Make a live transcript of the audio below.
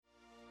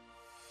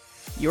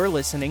You're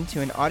listening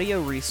to an audio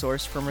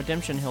resource from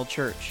Redemption Hill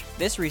Church.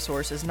 This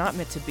resource is not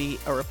meant to be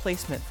a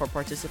replacement for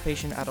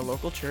participation at a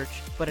local church,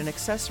 but an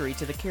accessory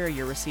to the care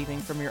you're receiving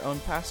from your own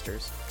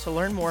pastors. To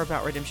learn more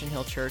about Redemption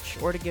Hill Church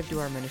or to give to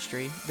our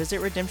ministry, visit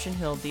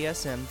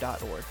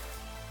redemptionhilldsm.org.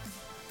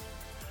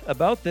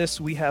 About this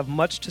we have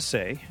much to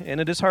say, and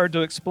it is hard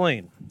to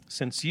explain,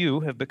 since you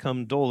have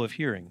become dull of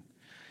hearing.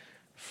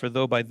 For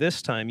though by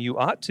this time you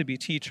ought to be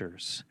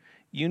teachers,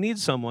 you need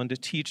someone to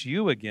teach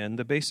you again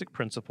the basic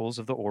principles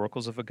of the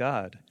oracles of a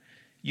God.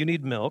 You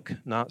need milk,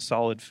 not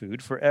solid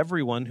food, for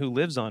everyone who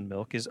lives on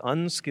milk is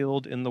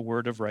unskilled in the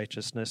word of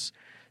righteousness,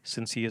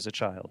 since he is a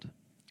child.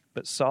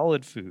 But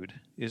solid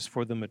food is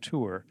for the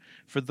mature,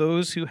 for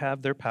those who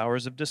have their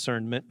powers of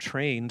discernment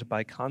trained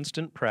by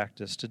constant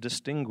practice to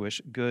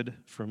distinguish good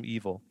from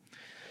evil.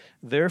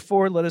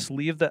 Therefore, let us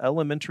leave the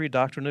elementary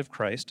doctrine of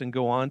Christ and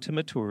go on to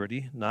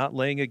maturity, not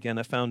laying again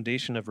a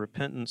foundation of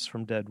repentance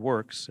from dead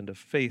works and of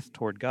faith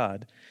toward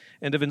God,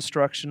 and of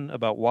instruction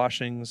about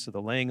washings, the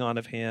laying on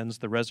of hands,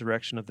 the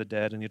resurrection of the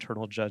dead, and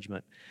eternal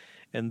judgment.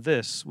 And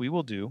this we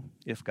will do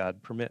if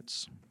God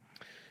permits.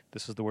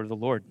 This is the word of the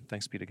Lord.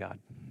 Thanks be to God.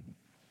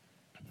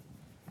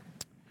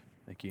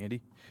 Thank you, Andy.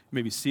 You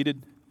may be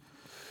seated.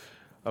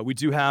 We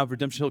do have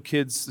Redemption Hill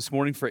kids this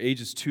morning for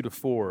ages 2 to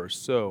 4,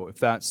 so if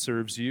that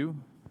serves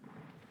you.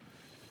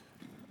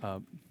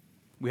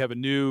 We have a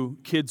new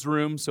kids'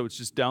 room, so it's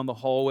just down the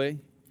hallway,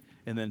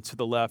 and then to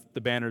the left,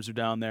 the banners are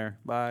down there.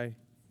 Bye.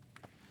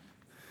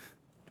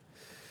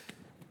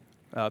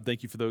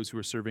 Thank you for those who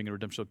are serving in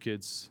Redemption Hill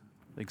Kids.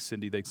 Thanks,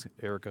 Cindy. Thanks,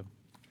 Erica.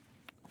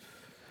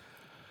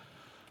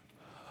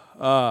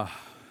 I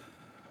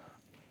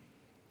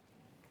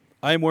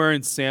am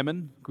wearing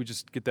salmon. Can we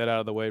just get that out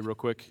of the way real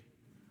quick?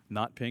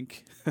 Not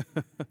pink.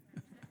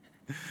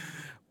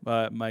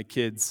 My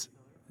kids,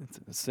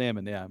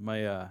 salmon, yeah.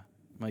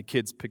 My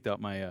kids picked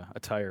out my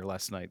attire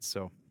last night,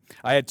 so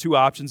I had two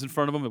options in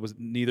front of them. It was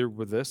neither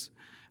with this.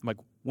 I'm like,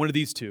 one of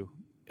these two.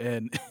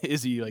 And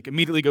Izzy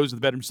immediately goes to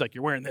the bedroom. She's like,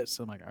 "You're wearing this."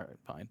 I'm like, "All right,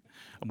 fine.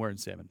 I'm wearing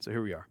salmon." So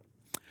here we are.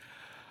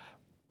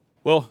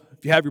 Well,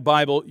 if you have your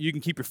Bible, you can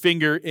keep your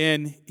finger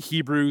in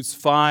Hebrews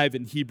 5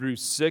 and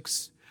Hebrews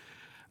 6.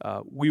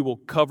 We will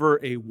cover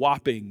a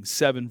whopping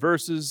 7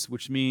 verses,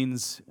 which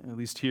means, at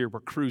least here,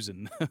 we're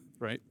cruising,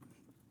 right?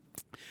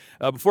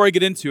 Before I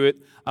get into it,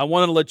 I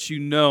want to let you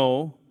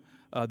know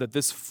that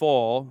this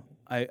fall,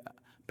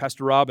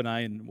 Pastor Rob and I,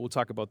 and we'll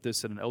talk about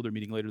this at an elder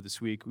meeting later this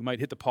week, we might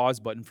hit the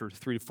pause button for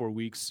 3 to 4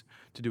 weeks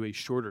to do a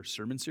shorter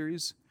sermon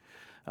series.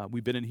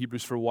 We've been in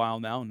Hebrews for a while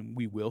now, and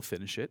we will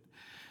finish it.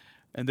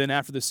 And then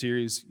after the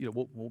series,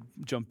 we'll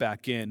jump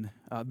back in.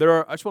 I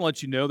just want to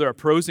let you know there are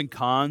pros and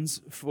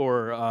cons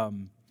for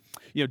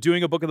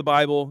doing a book of the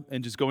Bible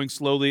and just going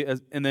slowly,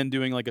 and then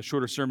doing like a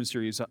shorter sermon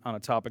series on a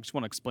topic. I just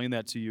want to explain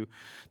that to you,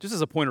 just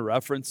as a point of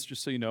reference,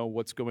 just so you know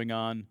what's going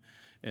on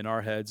in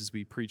our heads as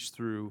we preach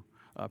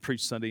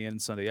Sunday in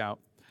and Sunday out.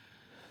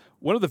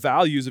 One of the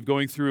values of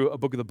going through a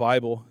book of the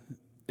Bible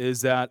is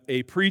that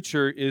a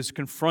preacher is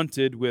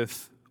confronted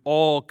with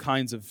all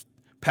kinds of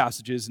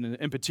passages, and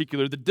in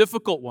particular, the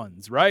difficult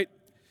ones, right?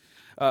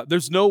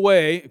 There's no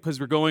way,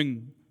 because we're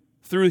going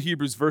through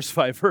Hebrews verse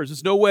by verse,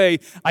 there's no way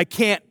I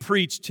can't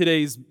preach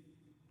today's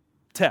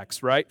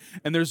text, right?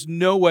 And there's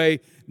no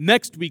way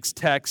next week's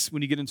text,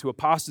 when you get into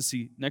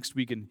apostasy next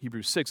week in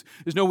Hebrews 6,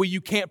 there's no way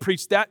you can't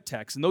preach that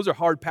text. And those are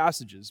hard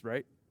passages,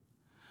 right?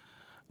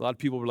 A lot of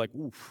people were like,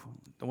 "Oof,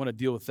 I want to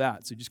deal with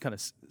that." So you just kind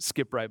of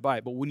skip right by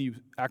it. But when you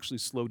actually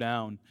slow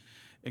down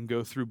and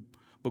go through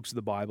books of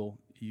the Bible,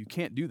 you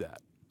can't do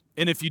that.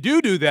 And if you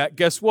do that,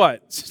 guess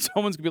what?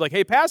 Someone's going to be like,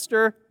 "Hey,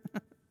 pastor,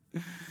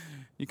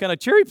 you kind of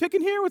cherry picking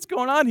here? What's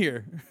going on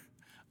here?"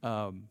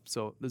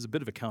 So there's a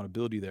bit of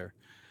accountability there.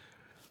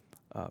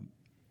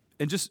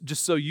 And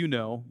just so you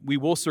know, we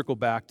will circle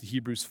back to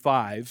Hebrews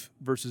 5,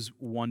 verses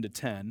 1 to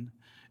 10.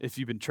 If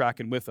you've been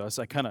tracking with us,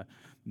 I kind of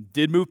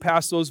did move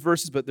past those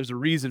verses, but there's a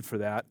reason for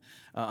that.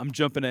 I'm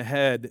jumping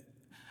ahead.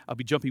 I'll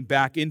be jumping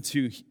back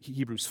into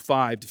Hebrews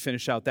 5 to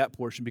finish out that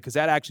portion, because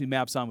that actually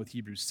maps on with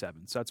Hebrews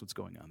 7. So that's what's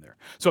going on there.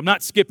 So I'm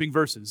not skipping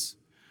verses.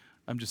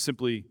 I'm just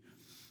simply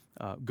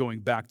going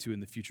back to in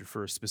the future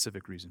for a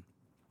specific reason.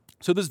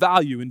 So there's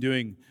value in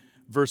doing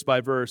verse by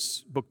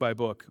verse, book by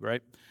book,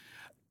 right?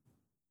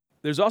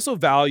 There's also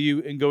value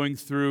in going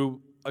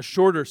through a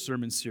shorter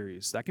sermon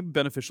series. That can be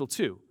beneficial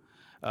too.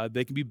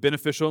 They can be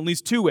beneficial in at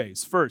least 2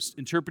 ways. First,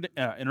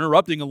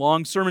 interrupting a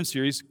long sermon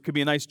series could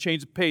be a nice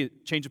change of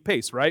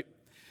pace, right?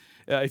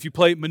 If you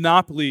play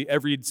Monopoly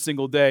every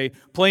single day,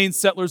 playing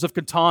Settlers of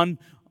Catan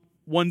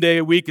one day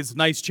a week is a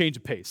nice change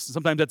of pace.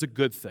 Sometimes that's a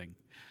good thing.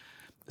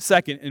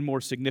 Second, and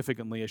more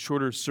significantly, a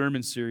shorter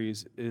sermon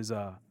series is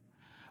a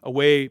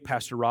way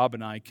Pastor Rob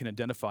and I can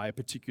identify a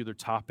particular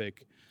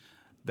topic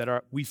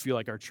that we feel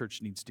like our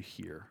church needs to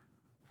hear.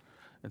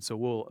 And so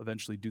we'll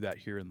eventually do that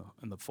here in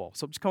the fall.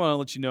 So I'm just kind of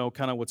let you know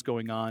kind of what's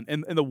going on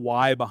and the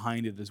why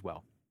behind it as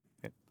well.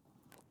 Okay.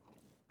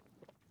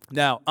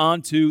 Now,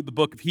 on to the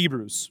book of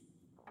Hebrews.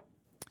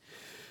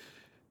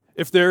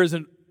 If there is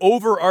an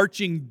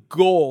overarching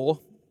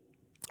goal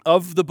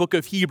of the book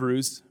of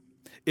Hebrews,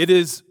 It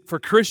is for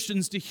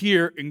Christians to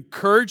hear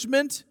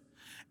encouragement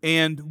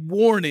and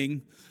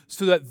warning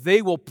so that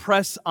they will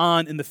press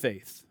on in the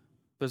faith.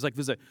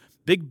 There's a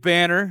big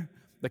banner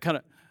that kind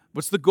of,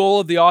 what's the goal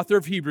of the author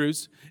of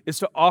Hebrews? Is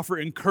to offer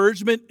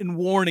encouragement and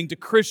warning to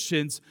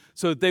Christians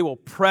so that they will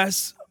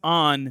press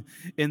on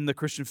in the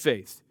Christian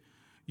faith.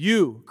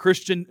 You,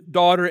 Christian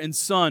daughter and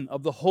son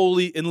of the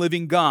holy and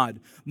living God,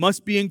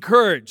 must be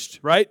encouraged,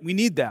 right? We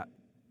need that.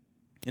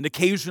 And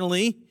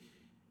occasionally,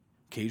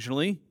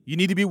 you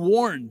need to be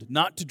warned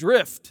not to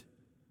drift.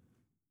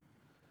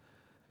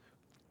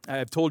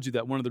 I've told you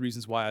that one of the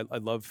reasons why I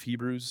love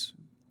Hebrews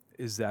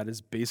is that it's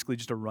basically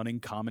just a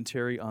running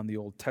commentary on the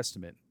Old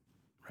Testament,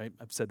 right?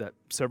 I've said that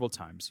several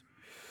times.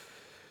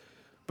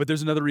 But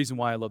there's another reason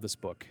why I love this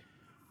book.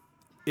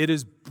 It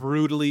is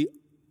brutally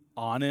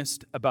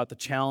honest about the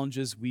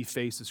challenges we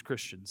face as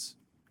Christians.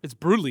 It's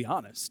brutally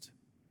honest.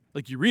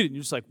 Like you read it and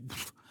you're just like,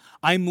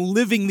 I'm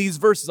living these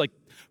verses. Like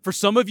for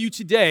some of you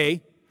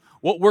today,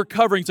 what we're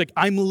covering, it's like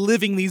I'm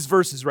living these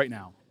verses right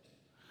now.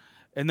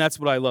 And that's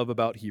what I love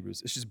about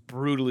Hebrews. It's just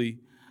brutally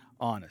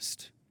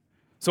honest.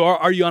 So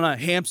are you on a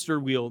hamster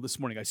wheel this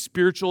morning, a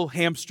spiritual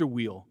hamster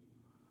wheel?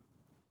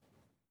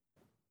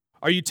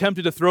 Are you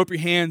tempted to throw up your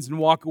hands and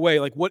walk away?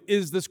 Like, what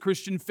is this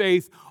Christian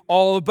faith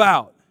all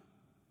about?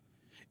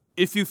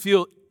 If you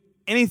feel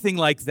anything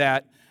like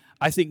that,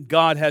 I think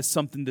God has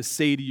something to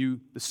say to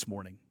you this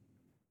morning.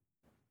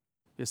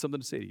 He has something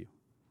to say to you.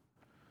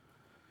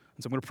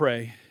 And so I'm going to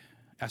pray,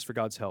 ask for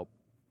God's help,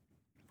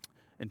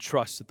 and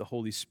trust that the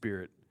Holy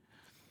Spirit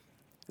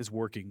is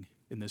working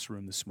in this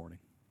room this morning.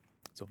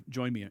 So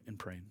join me in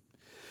praying.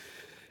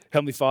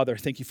 Heavenly Father,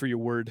 thank you for your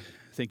word.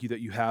 Thank you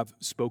that you have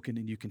spoken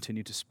and you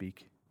continue to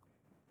speak.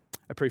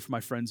 I pray for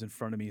my friends in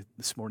front of me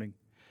this morning,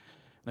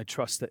 and I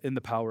trust that in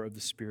the power of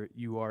the Spirit,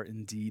 you are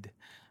indeed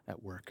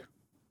at work.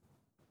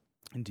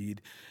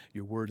 Indeed,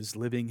 your word is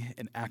living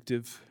and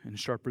active and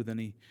sharper than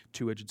a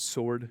two-edged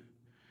sword,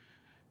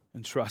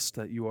 and trust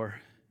that you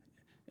are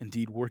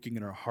indeed working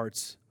in our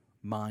hearts,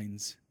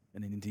 minds,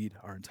 and indeed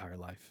our entire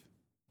life.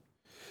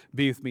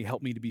 Be with me.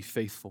 Help me to be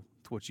faithful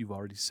to what you've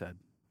already said.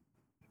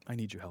 I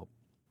need your help.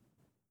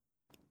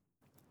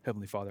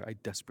 Heavenly Father, I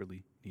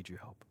desperately need your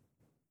help.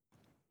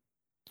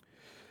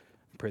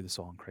 I pray this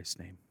all in Christ's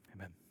name.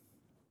 Amen.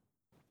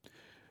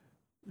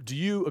 Do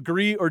you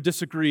agree or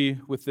disagree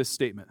with this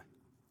statement?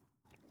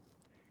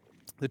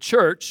 The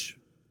church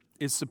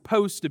is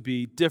supposed to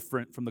be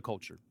different from the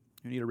culture.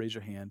 You need to raise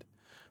your hand.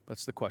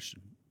 That's the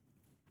question.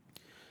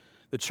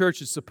 The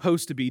church is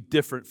supposed to be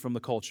different from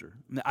the culture.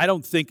 Now, I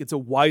don't think it's a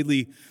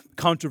widely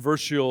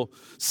controversial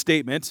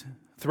statement.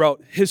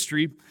 Throughout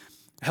history,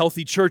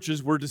 healthy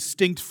churches were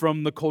distinct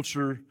from the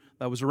culture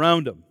that was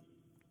around them.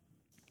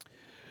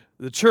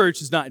 The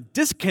church is not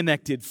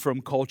disconnected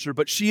from culture,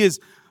 but she is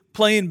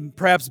playing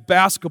perhaps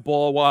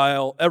basketball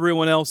while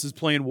everyone else is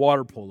playing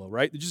water polo,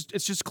 right?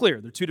 It's just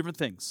clear. They're two different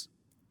things.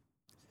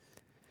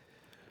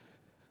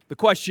 The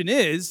question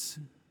is,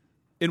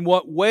 in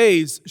what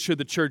ways should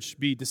the church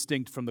be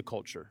distinct from the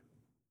culture?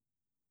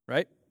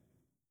 Right?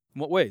 In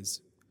what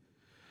ways?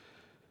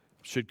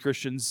 Should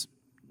Christians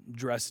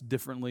dress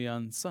differently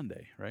on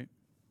Sunday, right?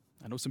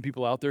 I know some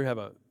people out there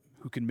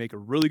who can make a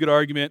really good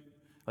argument,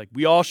 like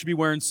we all should be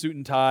wearing suit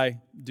and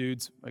tie,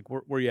 dudes. Like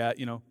where you at,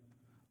 you know?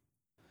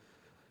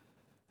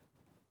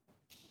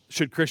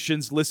 Should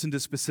Christians listen to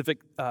specific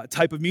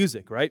type of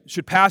music, right?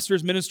 Should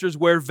pastors, ministers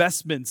wear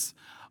vestments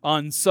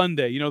on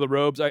Sunday? You know, the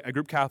robes. I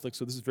grew up Catholic,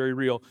 so this is very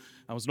real.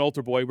 I was an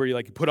altar boy where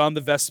you put on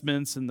the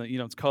vestments and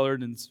it's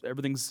colored and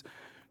everything's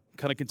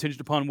kind of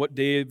contingent upon what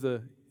day of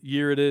the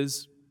year it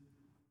is.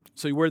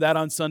 So you wear that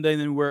on Sunday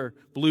and then you wear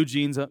blue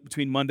jeans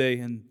between Monday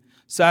and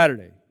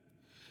Saturday.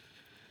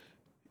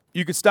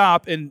 You could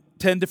stop in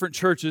 10 different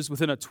churches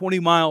within a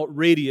 20-mile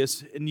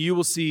radius and you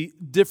will see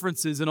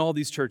differences in all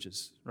these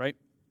churches, right?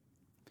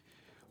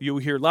 You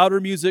will hear louder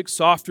music,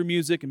 softer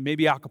music, and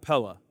maybe a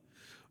cappella.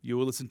 You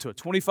will listen to a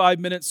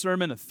 25-minute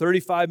sermon, a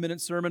 35-minute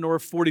sermon, or a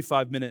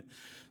 45-minute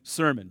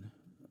sermon.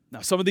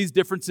 Now, some of these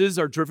differences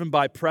are driven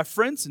by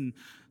preference, and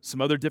some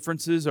other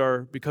differences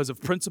are because of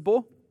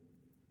principle.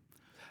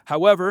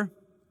 However,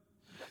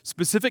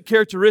 specific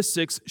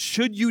characteristics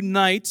should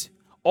unite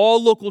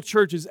all local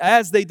churches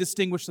as they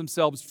distinguish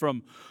themselves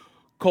from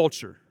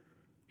culture.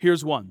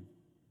 Here's one.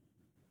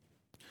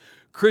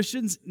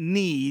 Christians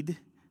need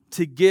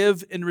to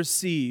give and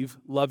receive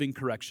loving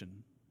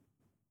correction.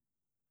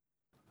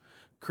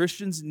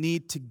 Christians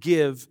need to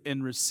give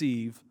and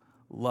receive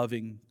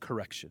loving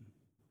correction.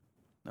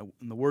 Now,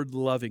 and the word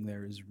loving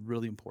there is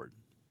really important.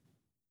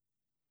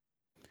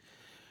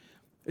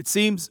 It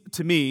seems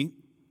to me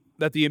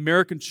that the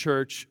American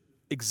church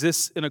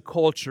exists in a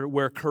culture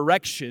where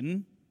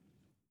correction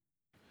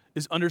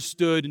is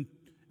understood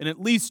in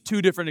at least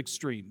two different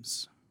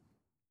extremes.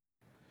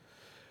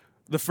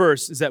 The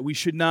first is that we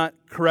should not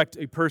correct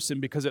a person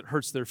because it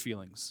hurts their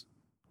feelings.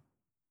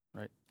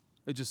 Right?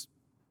 It just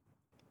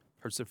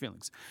hurts their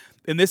feelings.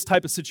 In this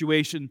type of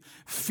situation,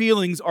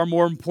 feelings are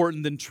more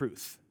important than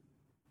truth.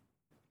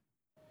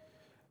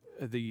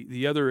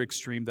 The other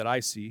extreme that I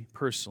see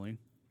personally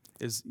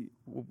is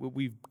what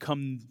we've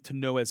come to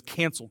know as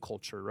cancel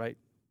culture, right?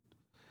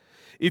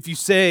 If you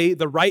say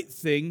the right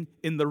thing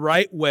in the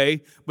right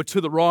way, but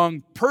to the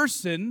wrong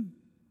person,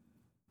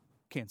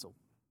 canceled.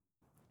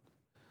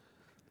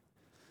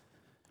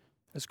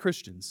 As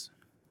Christians,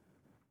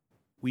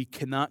 we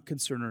cannot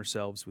concern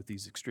ourselves with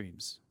these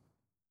extremes.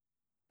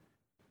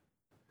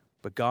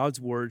 But God's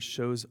word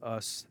shows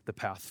us the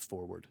path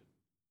forward.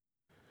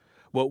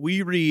 What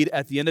we read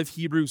at the end of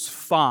Hebrews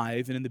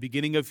 5 and in the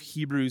beginning of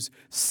Hebrews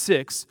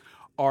 6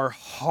 are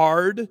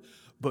hard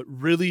but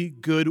really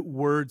good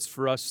words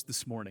for us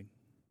this morning.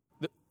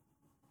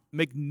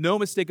 Make no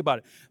mistake about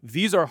it.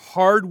 These are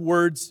hard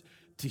words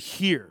to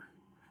hear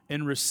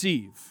and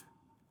receive.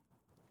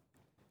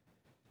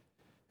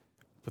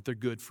 But they're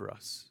good for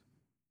us.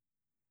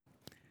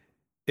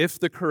 If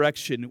the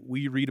correction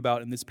we read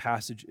about in this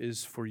passage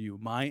is for you,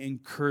 my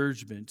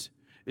encouragement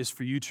is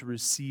for you to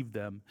receive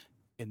them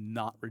and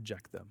not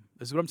reject them.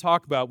 This is what I'm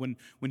talking about. When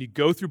you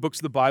go through books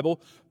of the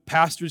Bible,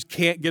 pastors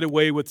can't get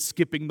away with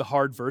skipping the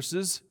hard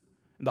verses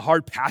and the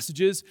hard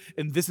passages,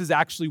 and this is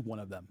actually one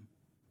of them.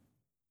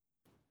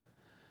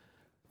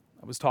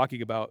 I was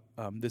talking about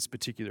this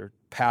particular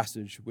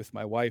passage with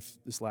my wife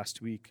this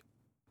last week,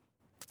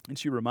 and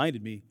she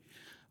reminded me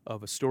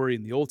of a story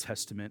in the Old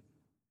Testament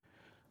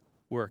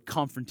where a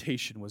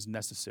confrontation was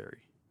necessary.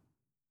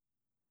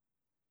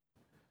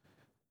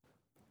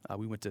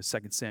 We went to 2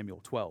 Samuel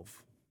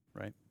 12,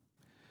 right?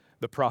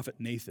 The prophet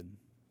Nathan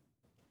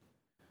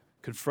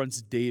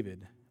confronts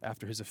David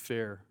after his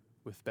affair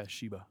with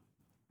Bathsheba.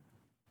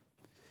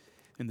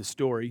 In the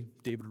story,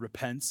 David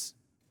repents,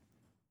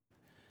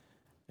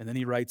 and then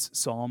he writes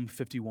Psalm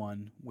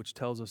 51, which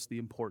tells us the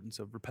importance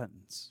of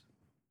repentance.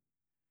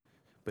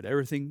 But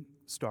everything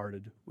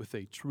started with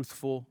a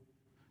truthful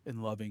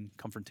and loving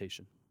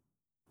confrontation.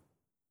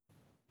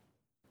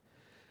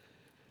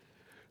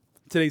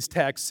 Today's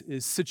text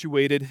is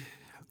situated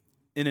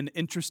in an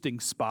interesting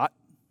spot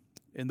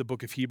in the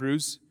book of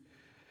Hebrews.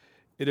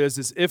 It is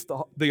as if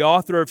the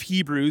author of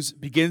Hebrews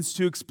begins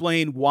to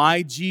explain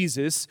why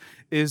Jesus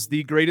is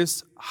the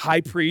greatest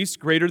high priest,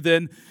 greater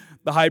than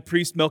the high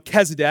priest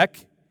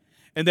Melchizedek,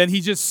 and then he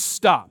just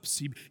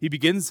stops. He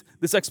begins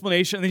this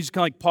explanation, and then he just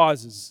kind of like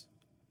pauses.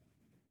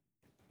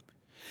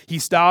 He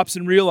stops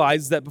and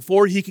realizes that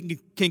before he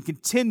can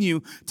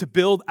continue to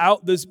build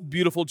out this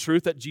beautiful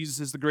truth that Jesus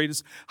is the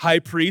greatest high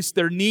priest,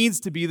 there needs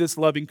to be this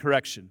loving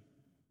correction.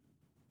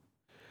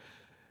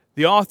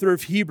 The author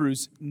of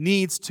Hebrews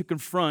needs to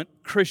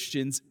confront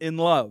Christians in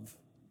love.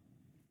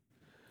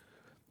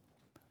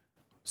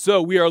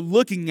 So we are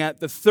looking at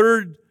the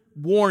third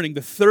warning,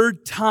 the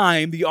third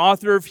time the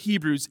author of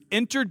Hebrews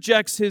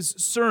interjects his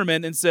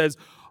sermon and says,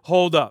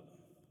 hold up,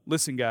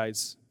 listen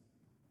guys,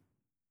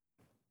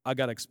 I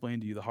got to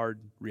explain to you the hard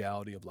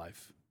reality of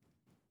life,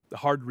 the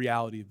hard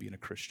reality of being a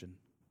Christian.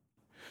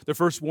 The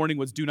first warning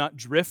was do not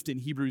drift in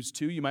Hebrews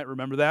 2. You might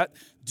remember that.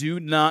 Do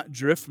not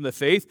drift from the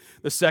faith.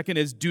 The second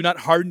is do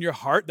not harden your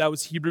heart. That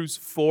was Hebrews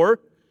 4.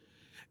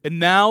 And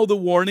now the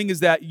warning is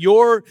that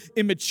your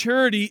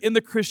immaturity in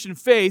the Christian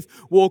faith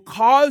will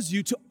cause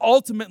you to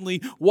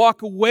ultimately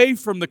walk away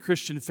from the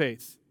Christian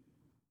faith.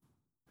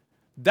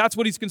 That's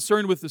what he's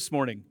concerned with this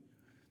morning.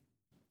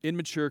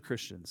 Immature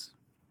Christians.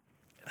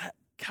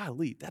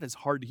 Golly, that is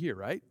hard to hear,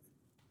 right?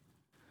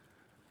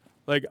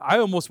 Like, I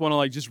almost want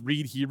to just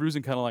read Hebrews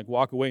and kind of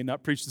walk away and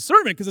not preach the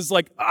sermon because it's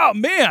oh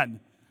man,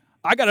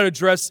 I got to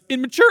address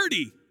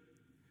immaturity.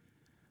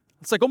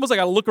 It's almost like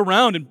I got to look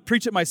around and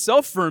preach it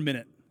myself for a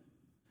minute.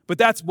 But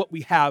that's what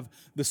we have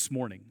this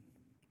morning.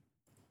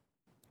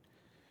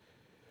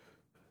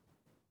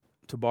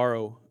 To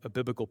borrow a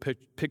biblical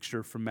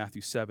picture from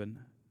Matthew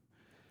 7,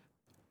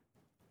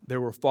 there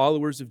were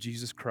followers of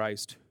Jesus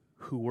Christ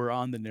who were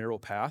on the narrow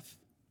path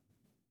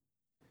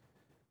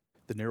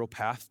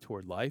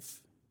toward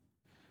life,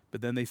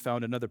 but then they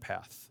found another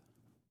path,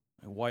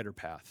 a wider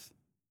path,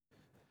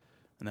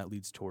 and that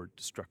leads toward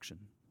destruction.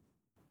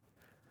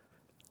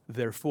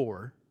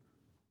 Therefore,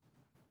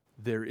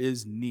 there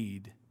is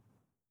need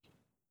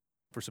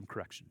for some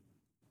correction.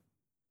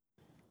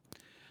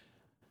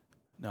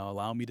 Now,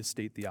 allow me to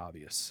state the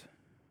obvious.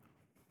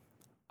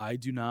 I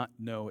do not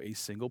know a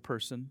single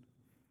person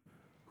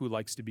who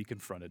likes to be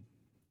confronted.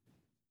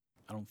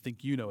 I don't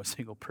think you know a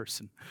single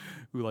person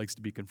who likes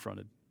to be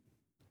confronted.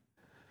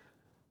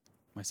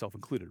 Myself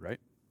included, right?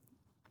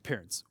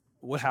 Parents,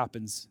 what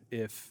happens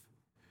if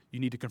you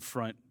need to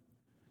confront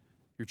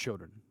your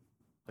children?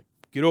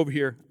 Get over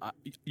here.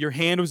 Your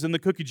hand was in the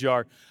cookie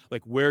jar.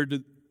 Where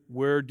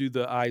do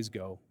the eyes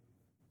go?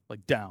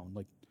 Down.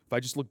 If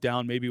I just look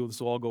down, maybe this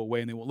will all go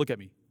away and they won't look at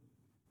me.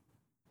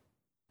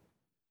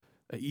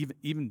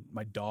 Even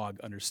my dog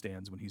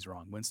understands when he's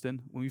wrong.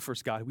 Winston, when we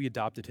first got him, we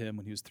adopted him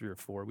when he was 3 or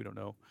 4. We don't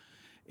know.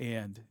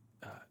 And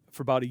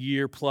for about a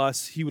year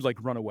plus, he would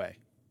run away.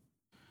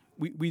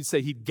 We'd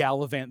say he'd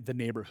gallivant the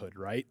neighborhood,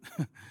 right?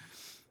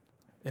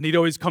 And he'd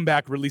always come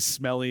back really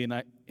smelly.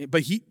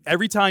 But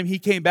every time he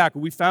came back,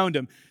 when we found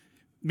him,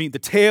 the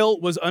tail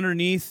was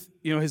underneath,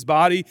 his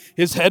body.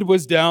 His head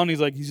was down.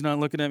 He's not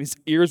looking at me. His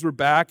ears were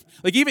back.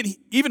 Like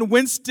even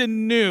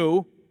Winston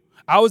knew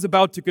I was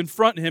about to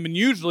confront him, and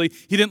usually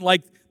he didn't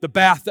like the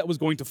bath that was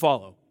going to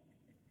follow.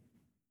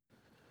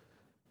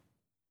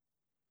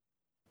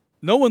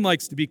 No one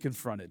likes to be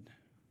confronted.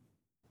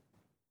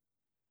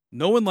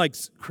 No one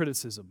likes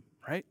criticism,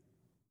 right?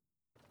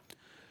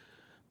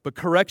 But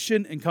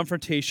correction and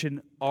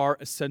confrontation are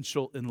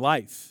essential in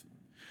life.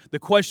 The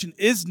question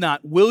is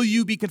not, will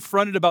you be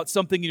confronted about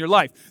something in your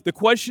life? The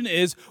question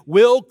is,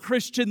 will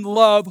Christian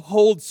love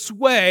hold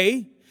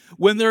sway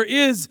when there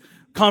is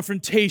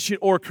confrontation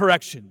or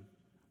correction?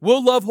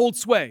 Will love hold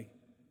sway?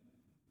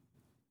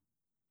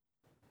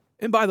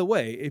 And by the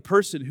way, a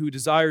person who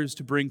desires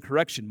to bring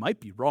correction might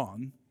be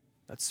wrong.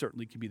 That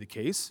certainly can be the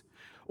case.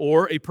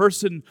 Or a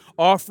person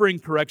offering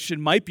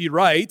correction might be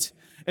right,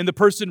 and the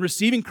person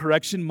receiving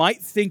correction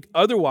might think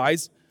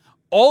otherwise.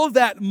 All of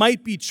that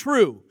might be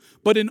true.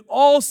 But in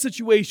all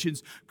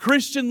situations,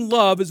 Christian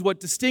love is what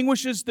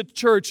distinguishes the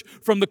church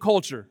from the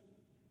culture.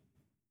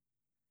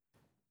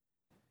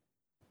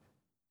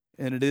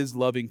 And it is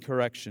loving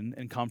correction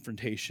and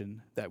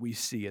confrontation that we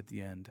see at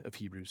the end of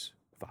Hebrews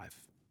 5.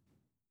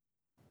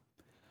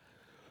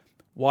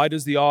 Why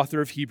does the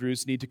author of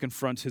Hebrews need to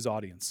confront his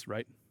audience,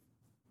 right?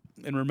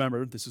 And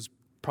remember, this is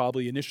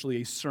probably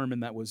initially a sermon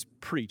that was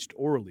preached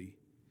orally.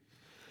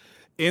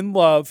 In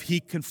love, he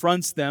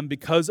confronts them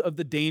because of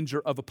the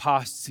danger of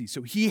apostasy.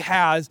 So he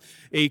has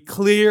a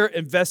clear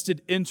and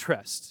vested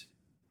interest.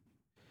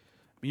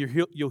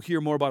 You'll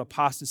hear more about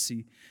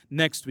apostasy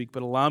next week,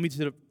 but allow me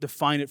to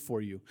define it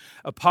for you.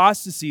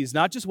 Apostasy is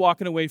not just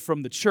walking away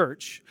from the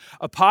church.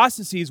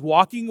 Apostasy is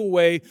walking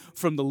away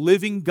from the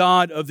living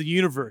God of the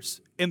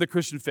universe in the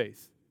Christian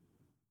faith.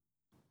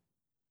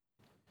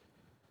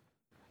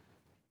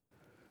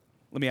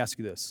 Let me ask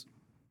you this.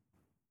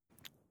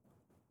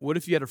 What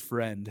if you had a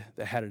friend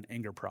that had an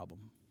anger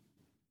problem,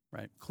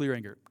 right? Clear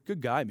anger. Good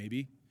guy,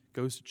 maybe.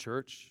 Goes to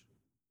church,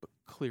 but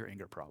clear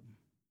anger problem.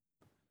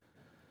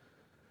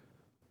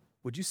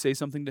 Would you say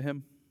something to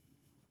him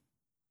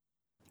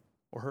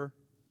or her?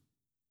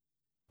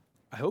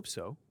 I hope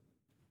so.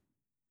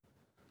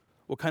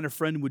 What kind of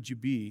friend would you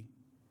be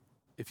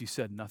if you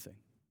said nothing?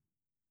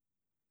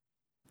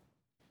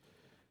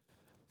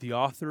 The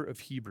author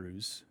of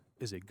Hebrews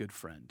is a good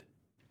friend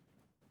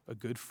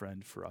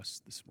for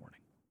us this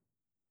morning.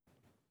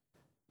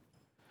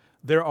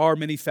 There are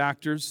many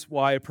factors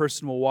why a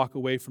person will walk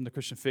away from the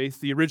Christian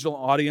faith. The original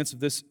audience of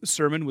this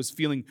sermon was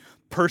feeling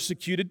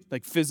persecuted,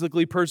 like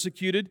physically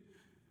persecuted.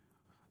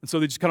 And so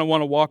they just kind of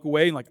want to walk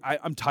away and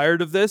I'm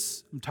tired of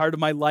this. I'm tired of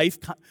my life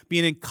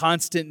being in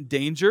constant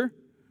danger.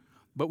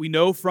 But we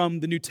know from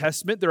the New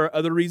Testament there are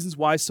other reasons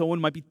why someone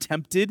might be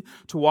tempted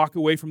to walk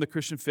away from the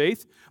Christian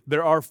faith.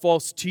 There are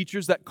false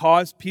teachers that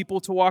cause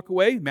people to walk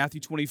away. Matthew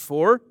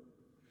 24.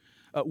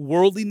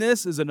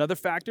 Worldliness is another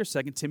factor.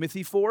 2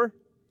 Timothy 4.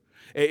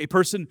 A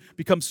person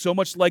becomes so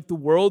much like the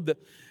world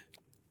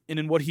and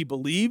in what he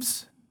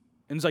believes.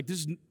 And it's like,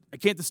 I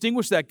can't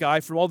distinguish that guy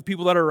from all the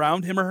people that are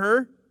around him or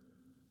her.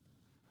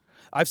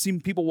 I've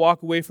seen people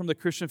walk away from the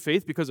Christian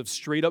faith because of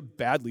straight up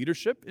bad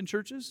leadership in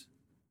churches,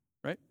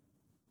 right?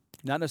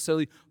 Not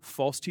necessarily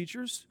false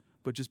teachers,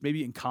 but just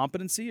maybe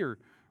incompetency or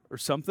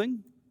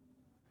something.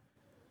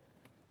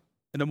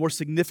 And a more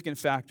significant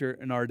factor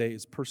in our day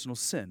is personal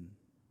sin.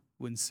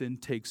 When sin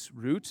takes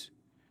root,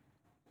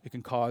 it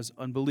can cause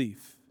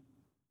unbelief.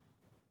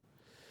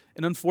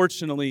 And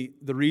unfortunately,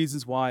 the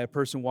reasons why a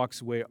person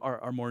walks away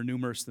are more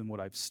numerous than what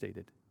I've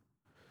stated.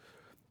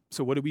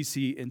 So what do we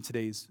see in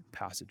today's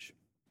passage?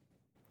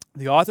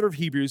 The author of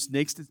Hebrews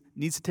needs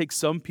to take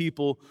some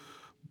people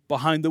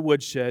behind the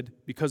woodshed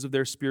because of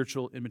their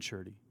spiritual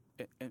immaturity.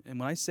 And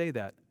when I say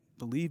that,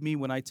 believe me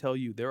when I tell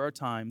you, there are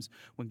times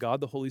when God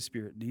the Holy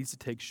Spirit needs to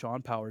take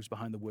Sean Powers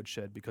behind the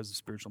woodshed because of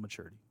spiritual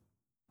maturity.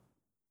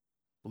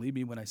 Believe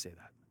me when I say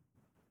that.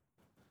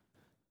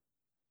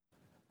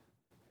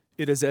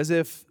 It is as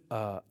if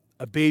a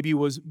baby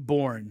was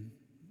born,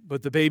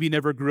 but the baby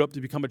never grew up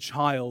to become a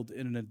child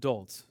and an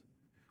adult.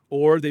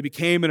 Or they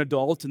became an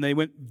adult and they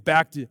went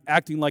back to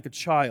acting like a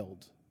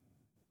child.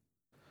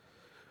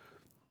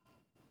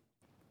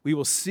 We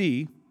will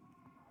see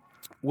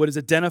what is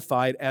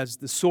identified as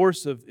the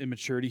source of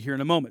immaturity here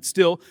in a moment.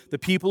 Still, the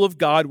people of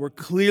God were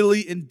clearly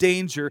in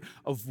danger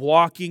of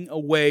walking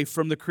away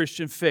from the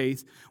Christian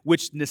faith,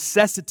 which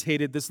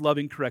necessitated this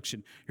loving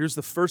correction. Here's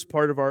the first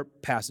part of our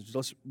passage.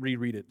 Let's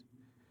reread it.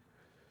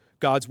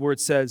 God's word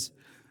says,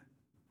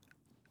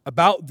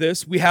 about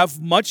this we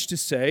have much to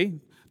say,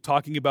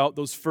 talking about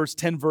those first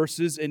 10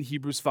 verses in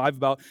Hebrews 5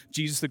 about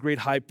Jesus the great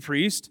high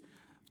priest.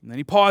 And then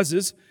he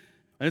pauses,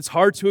 and it's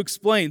hard to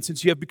explain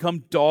since you have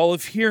become dull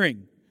of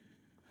hearing.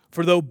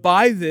 For though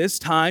by this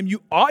time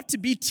you ought to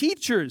be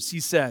teachers, he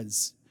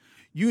says,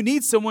 you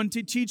need someone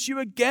to teach you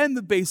again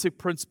the basic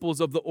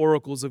principles of the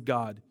oracles of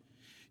God.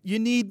 You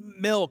need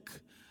milk,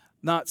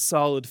 not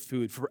solid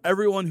food. For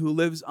everyone who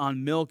lives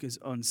on milk is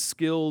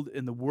unskilled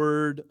in the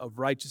word of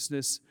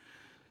righteousness,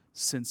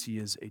 since he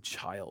is a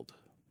child.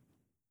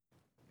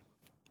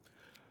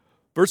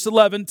 Verse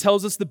 11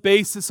 tells us the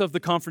basis of the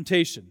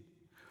confrontation.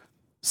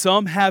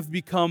 Some have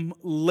become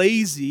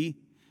lazy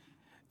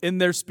in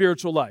their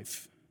spiritual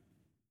life.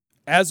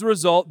 As a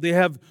result, they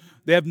have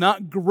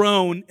not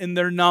grown in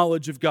their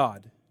knowledge of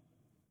God.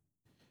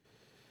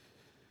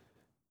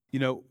 You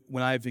know,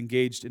 when I've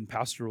engaged in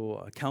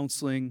pastoral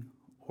counseling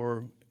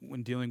or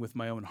when dealing with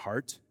my own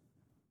heart,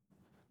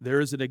 there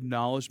is an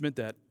acknowledgement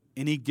that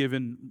any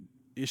given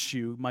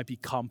issue might be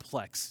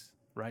complex,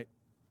 right?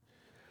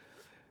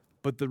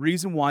 But the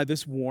reason why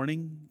this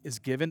warning is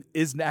given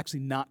is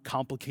actually not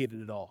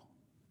complicated at all.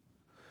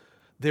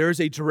 There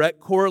is a direct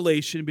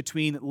correlation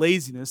between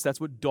laziness,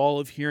 that's what dull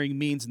of hearing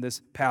means in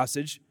this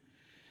passage,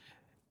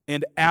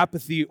 and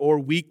apathy or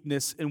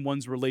weakness in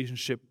one's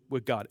relationship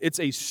with God. It's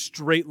a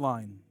straight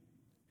line,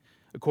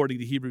 according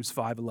to Hebrews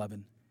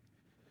 5:11.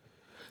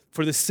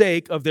 For the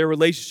sake of their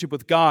relationship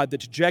with God, the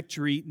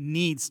trajectory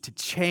needs to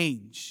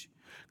change.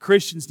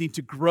 Christians need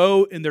to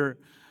grow in their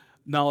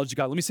knowledge of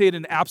God. Let me say it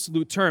in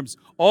absolute terms.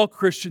 All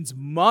Christians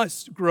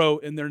must grow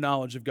in their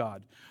knowledge of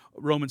God.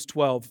 Romans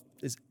 12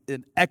 is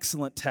an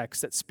excellent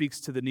text that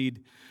speaks to the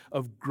need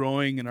of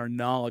growing in our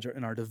knowledge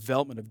and our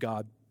development of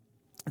God.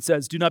 It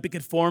says, do not be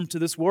conformed to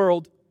this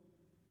world,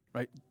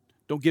 right?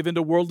 Don't give in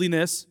to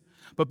worldliness,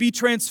 but be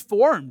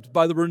transformed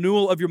by the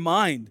renewal of your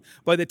mind,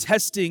 by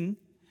testing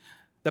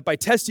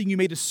you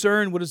may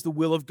discern what is the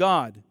will of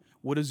God,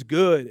 what is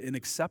good and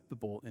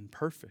acceptable and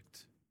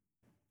perfect.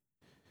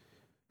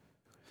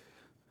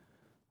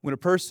 When a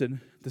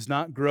person does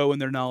not grow in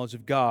their knowledge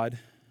of God,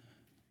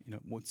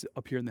 what's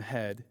up here in the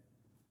head,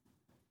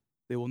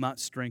 they will not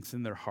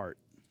strengthen their heart.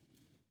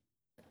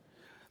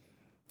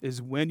 Is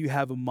when you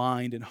have a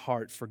mind and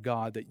heart for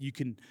God that you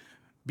can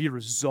be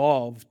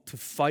resolved to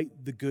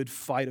fight the good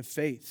fight of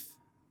faith.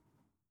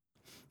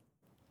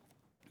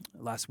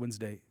 Last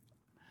Wednesday,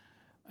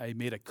 I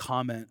made a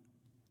comment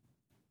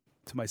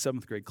to my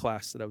 7th grade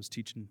class that I was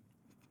teaching,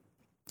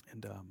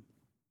 and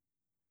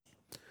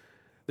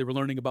they were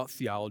learning about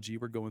theology.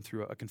 We're going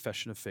through a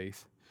confession of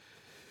faith.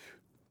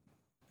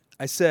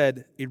 I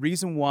said, a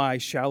reason why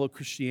shallow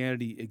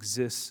Christianity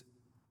exists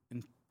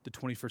in the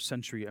 21st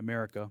century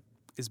America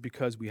is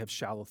because we have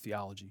shallow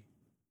theology.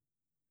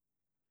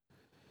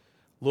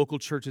 Local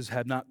churches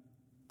have not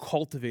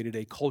cultivated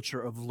a culture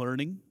of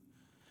learning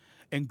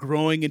and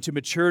growing into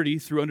maturity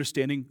through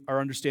our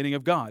understanding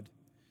of God.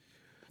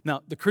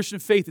 Now, the Christian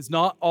faith is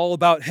not all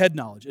about head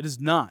knowledge. It is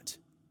not.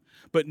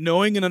 But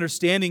knowing and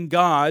understanding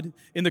God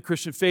in the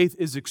Christian faith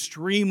is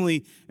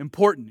extremely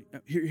important.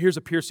 Here's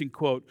a piercing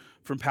quote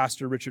from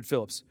Pastor Richard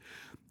Phillips.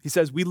 He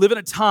says, "We live in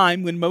a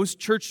time when most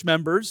church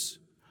members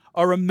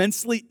are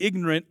immensely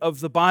ignorant of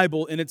the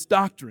Bible and its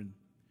doctrine.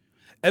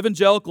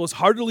 Evangelicals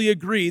heartily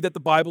agree that the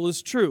Bible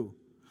is true,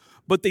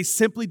 but they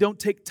simply don't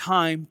take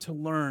time to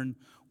learn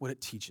what it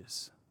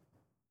teaches."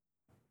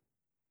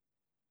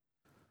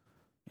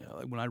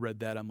 When I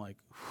read that, I'm like,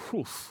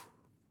 whew.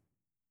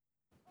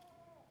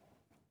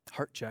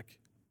 Heart check.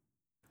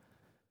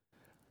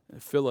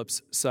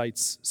 Phillips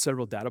cites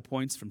several data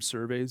points from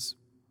surveys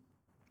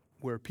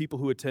where people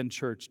who attend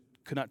church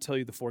could not tell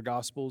you the 4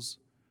 Gospels.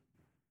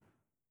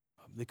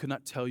 They could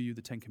not tell you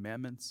the 10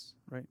 Commandments,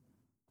 right?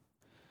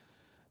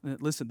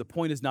 And listen, the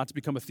point is not to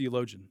become a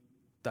theologian.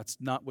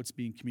 That's not what's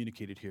being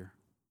communicated here.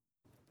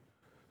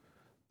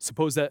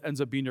 Suppose that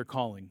ends up being your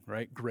calling,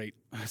 right? Great,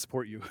 I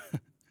support you.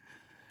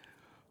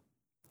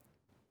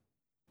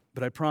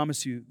 But I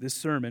promise you, this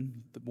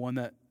sermon, the one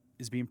that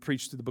is being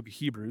preached through the book of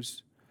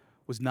Hebrews,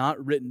 was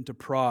not written to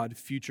prod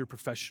future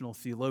professional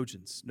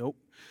theologians. Nope.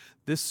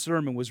 This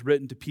sermon was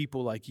written to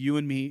people like you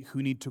and me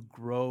who need to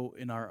grow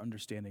in our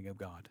understanding of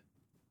God.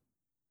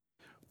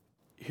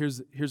 Here's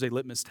a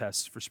litmus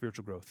test for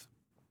spiritual growth.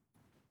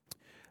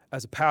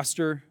 As a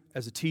pastor,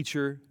 as a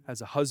teacher,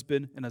 as a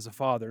husband, and as a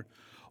father,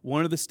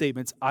 one of the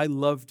statements I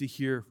love to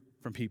hear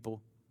from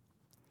people,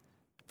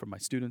 from my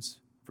students,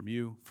 from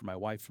you, from my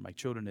wife, from my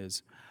children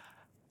is,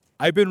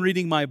 I've been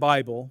reading my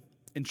Bible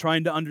and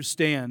trying to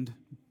understand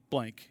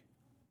blank.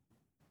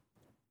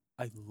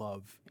 I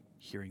love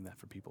hearing that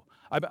from people.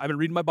 I've been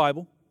reading my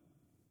Bible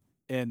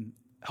and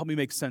help me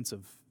make sense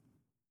of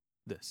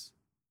this.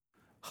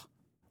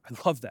 I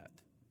love that.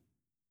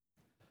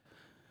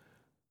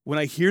 When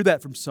I hear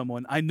that from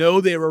someone, I know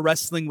they were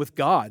wrestling with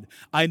God.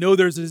 I know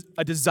there's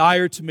a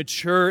desire to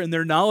mature in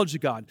their knowledge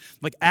of God.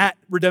 Like at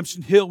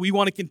Redemption Hill, we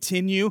want to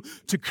continue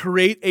to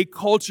create a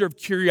culture of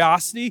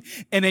curiosity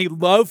and a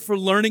love for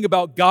learning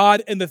about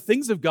God and the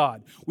things of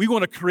God. We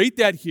want to create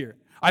that here.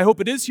 I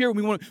hope it is here.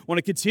 We want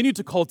to continue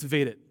to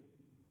cultivate it.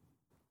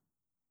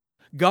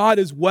 God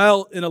is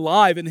well and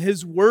alive, and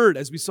His Word,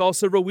 as we saw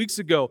several weeks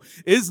ago,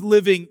 is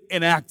living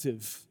and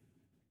active.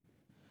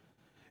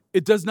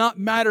 It does not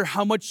matter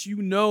how much you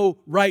know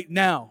right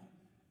now.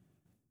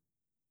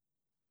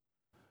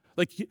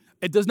 Like,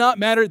 it does not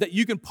matter that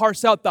you can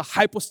parse out the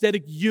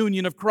hypostatic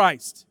union of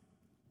Christ.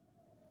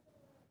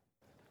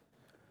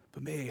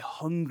 But may a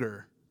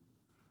hunger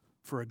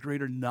for a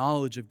greater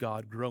knowledge of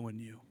God grow in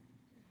you.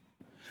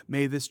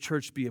 May this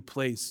church be a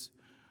place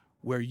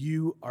where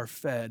you are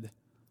fed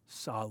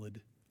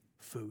solid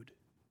food.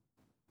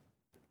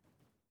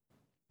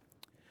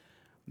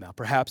 Now,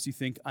 perhaps you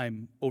think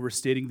I'm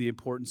overstating the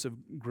importance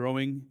of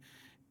growing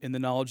in the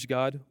knowledge of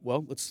God.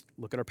 Well, let's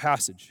look at our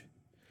passage.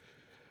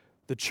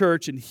 The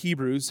church in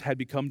Hebrews had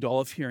become dull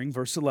of hearing,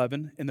 verse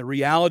 11, and the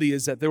reality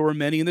is that there were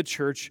many in the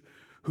church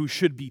who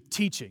should be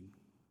teaching.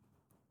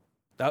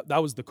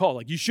 That was the call.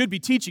 Like, you should be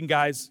teaching,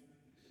 guys.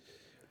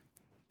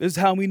 This is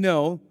how we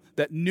know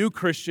that new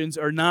Christians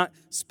are not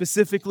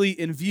specifically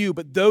in view,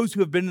 but those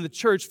who have been in the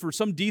church for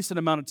some decent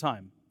amount of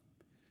time.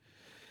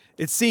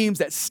 It seems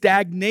that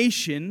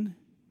stagnation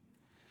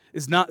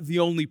is not the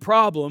only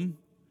problem,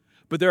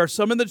 but there are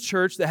some in the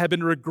church that have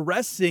been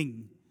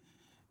regressing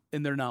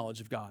in their knowledge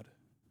of God.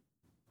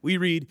 We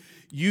read,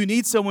 you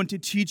need someone to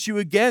teach you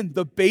again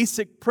the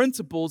basic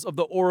principles of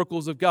the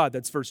oracles of God.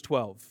 That's verse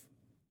 12.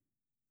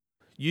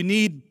 You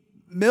need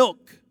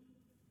milk.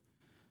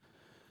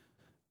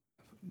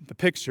 The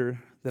picture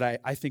that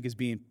I think is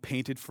being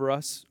painted for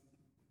us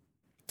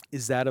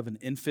is that of an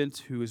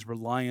infant who is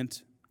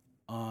reliant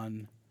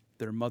on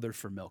their mother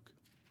for milk.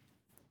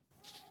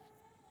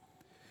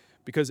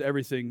 Because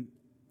everything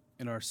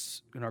in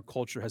our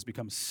culture has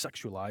become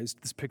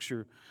sexualized, this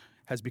picture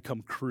has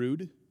become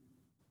crude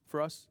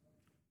for us.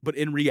 But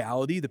in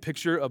reality, the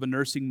picture of a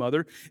nursing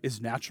mother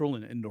is natural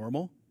and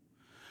normal.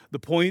 The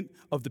point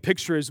of the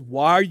picture is,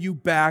 why are you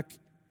back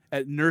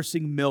at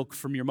nursing milk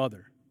from your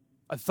mother?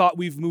 I thought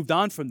we've moved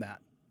on from that.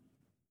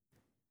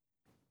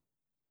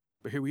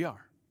 But here we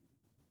are.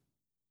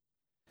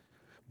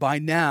 By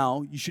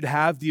now, you should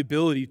have the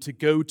ability to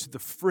go to the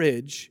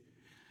fridge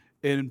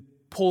and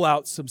pull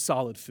out some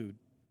solid food.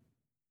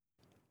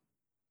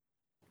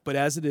 But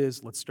as it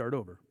is, let's start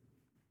over.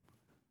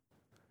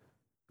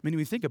 I mean, when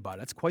you think about it,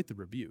 that's quite the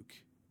rebuke.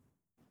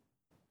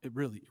 It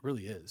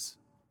really is.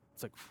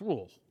 It's like,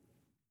 whoa.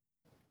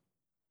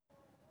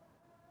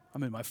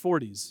 I'm in my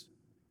 40s,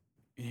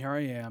 and here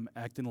I am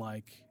acting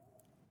like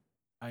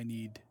I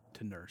need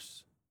to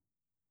nurse.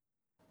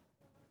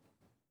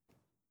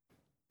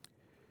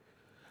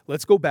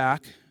 Let's go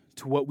back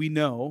to what we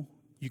know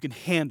you can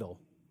handle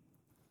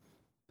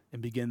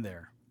and begin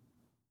there.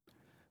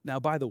 Now,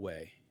 by the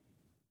way,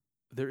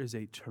 there is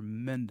a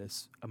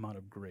tremendous amount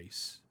of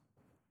grace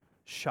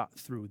shot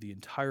through the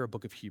entire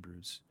book of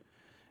Hebrews.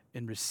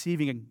 And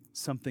receiving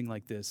something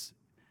like this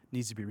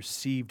needs to be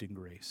received in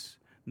grace,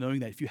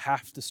 knowing that if you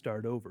have to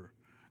start over,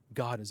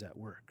 God is at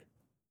work,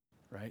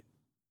 right?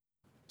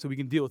 So we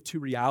can deal with two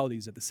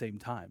realities at the same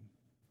time.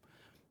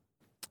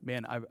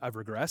 Man, I've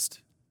regressed,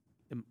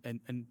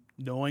 and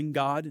knowing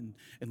God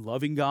and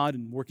loving God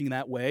and working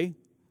that way,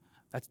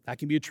 that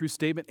can be a true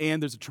statement,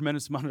 and there's a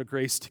tremendous amount of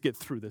grace to get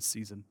through this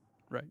season,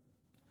 right?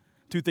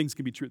 Two things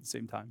can be true at the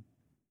same time.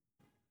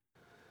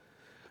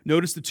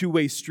 Notice the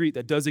two-way street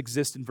that does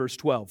exist in verse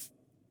 12.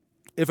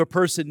 If a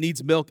person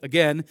needs milk,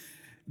 again,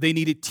 they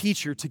need a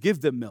teacher to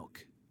give them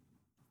milk.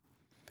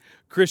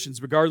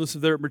 Christians, regardless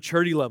of their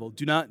maturity level,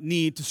 do not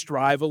need to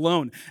strive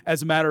alone.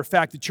 As a matter of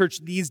fact, the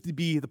church needs to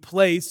be the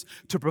place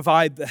to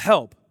provide the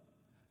help.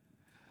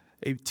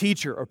 A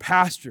teacher or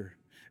pastor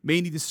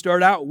may need to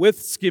start out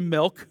with skim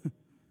milk,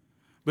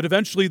 but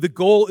eventually the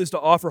goal is to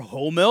offer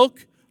whole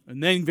milk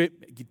and then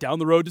get down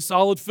the road to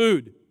solid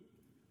food.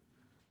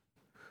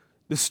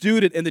 The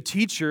student and the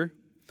teacher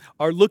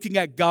are looking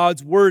at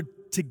God's word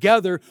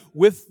together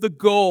with the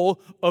goal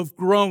of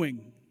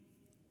growing.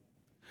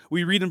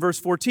 We read in verse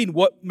 14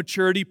 what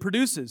maturity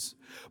produces.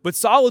 But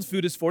solid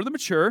food is for the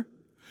mature,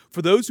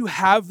 for those who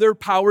have their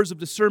powers of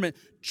discernment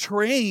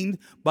trained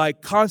by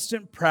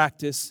constant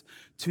practice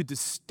to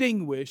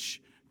distinguish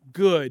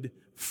good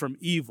from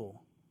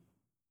evil.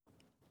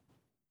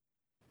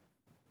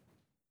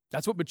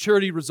 That's what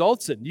maturity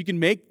results in. You can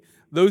make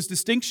those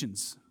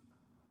distinctions.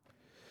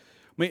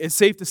 I mean, it's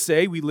safe to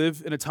say we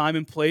live in a time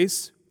and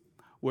place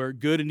where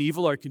good and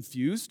evil are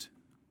confused.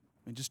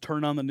 And just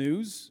turn on the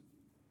news.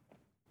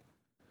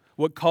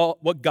 What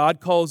God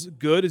calls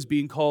good is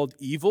being called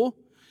evil,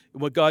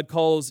 and what God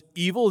calls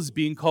evil is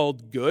being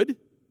called good.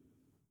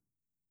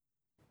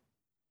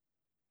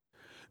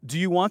 Do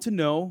you want to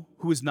know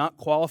who is not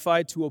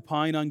qualified to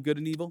opine on good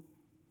and evil?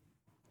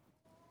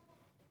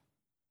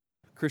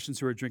 Christians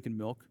who are drinking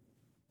milk.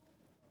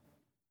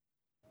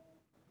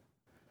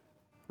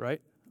 Right?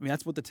 I mean,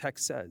 that's what the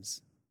text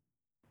says.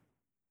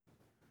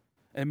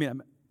 I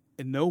mean,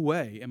 in no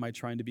way am I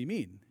trying to be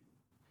mean.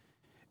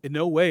 In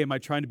no way am I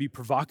trying to be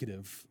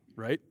provocative,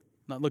 right?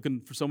 I'm not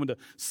looking for someone to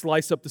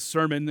slice up the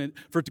sermon and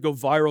for it to go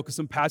viral because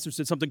some pastor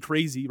said something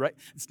crazy, right?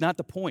 It's not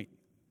the point.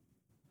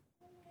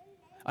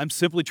 I'm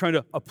simply trying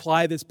to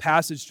apply this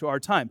passage to our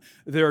time.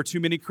 There are too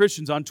many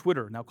Christians on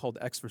Twitter, now called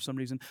X for some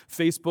reason,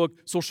 Facebook,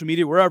 social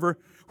media, wherever,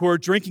 who are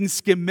drinking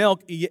skim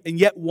milk and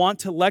yet want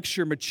to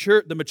lecture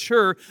the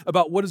mature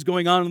about what is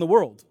going on in the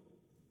world.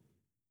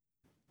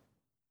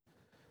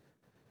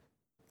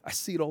 I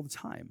see it all the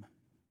time.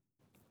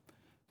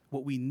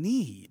 What we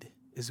need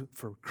is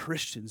for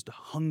Christians to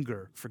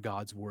hunger for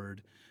God's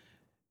word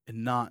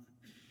and not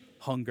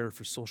hunger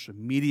for social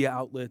media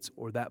outlets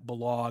or that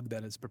blog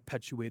that is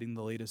perpetuating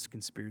the latest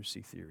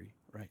conspiracy theory,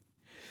 right?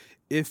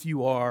 If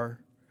you are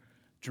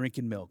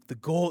drinking milk, the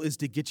goal is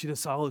to get you to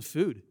solid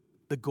food.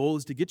 The goal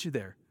is to get you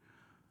there.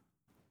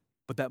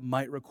 but that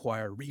might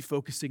require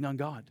refocusing on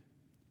God.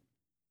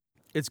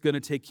 It's going to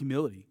take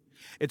humility.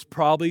 It's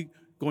probably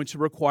going to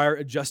require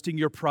adjusting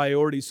your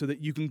priorities so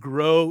that you can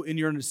grow in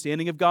your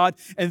understanding of God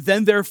and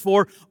then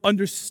therefore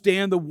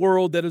understand the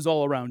world that is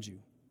all around you.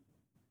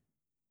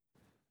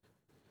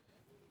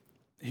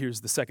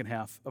 Here's the second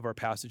half of our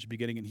passage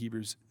beginning in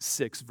Hebrews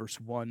 6, verse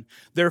 1.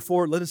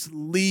 Therefore, let us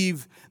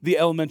leave the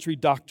elementary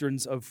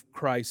doctrines of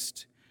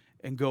Christ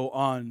and go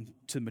on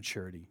to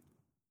maturity.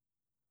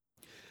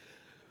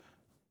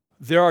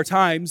 There are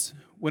times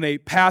when a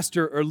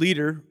pastor or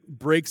leader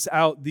breaks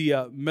out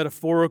the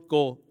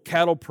metaphorical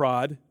cattle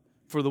prod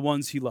for the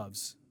ones he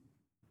loves.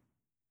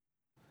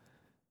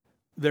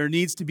 There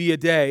needs to be a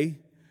day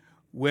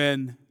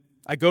when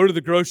I go to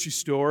the grocery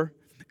store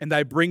and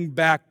I bring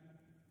back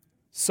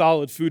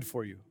solid food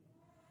for you.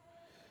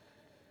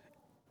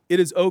 It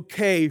is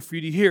okay for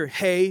you to hear,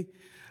 hey,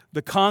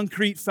 the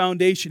concrete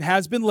foundation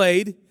has been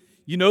laid.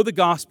 You know the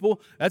gospel.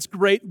 That's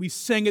great. We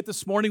sang it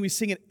this morning. We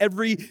sing it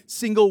every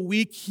single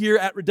week here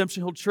at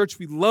Redemption Hill Church.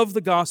 We love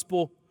the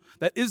gospel.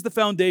 That is the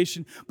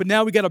foundation. But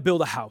now we got to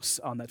build a house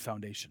on that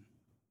foundation.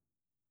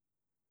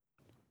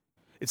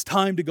 It's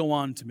time to go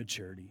on to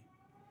maturity.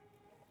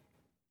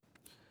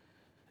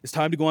 It's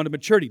time to go on to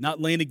maturity. Not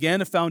laying again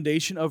a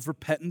foundation of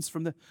repentance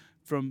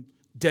from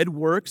dead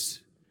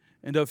works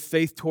and of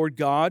faith toward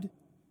God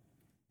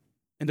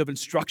and of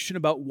instruction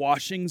about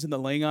washings and the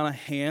laying on of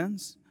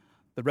hands,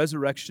 the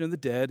resurrection of the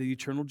dead, and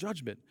eternal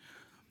judgment.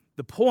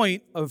 The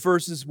point of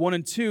verses 1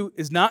 and 2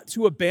 is not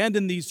to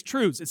abandon these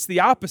truths. It's the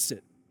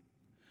opposite.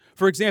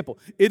 For example,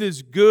 it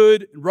is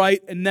good,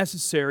 right, and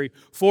necessary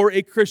for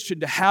a Christian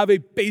to have a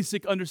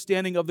basic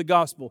understanding of the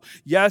gospel.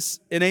 Yes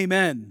and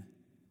amen.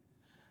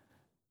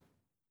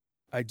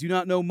 I do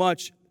not know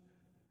much,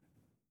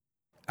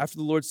 after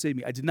the Lord saved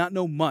me, I did not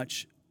know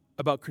much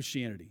about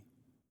Christianity,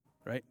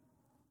 right?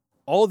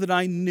 All that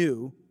I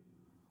knew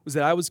was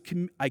that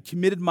I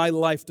committed my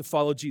life to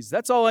follow Jesus.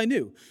 That's all I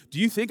knew. Do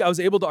you think I was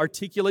able to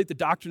articulate the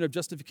doctrine of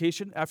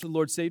justification after the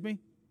Lord saved me?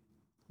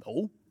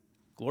 No.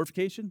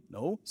 Glorification?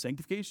 No.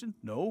 Sanctification?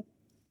 No.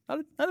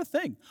 Not a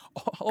thing.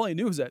 All I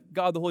knew was that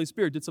God, the Holy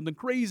Spirit, did something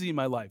crazy in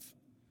my life.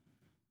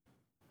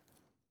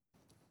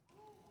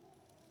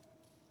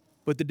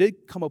 But there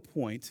did come a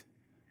point,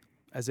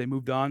 as I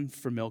moved on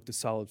from milk to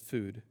solid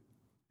food,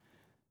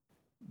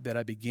 that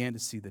I began to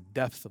see the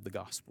depth of the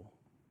gospel.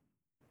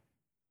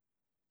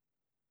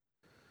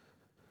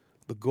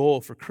 The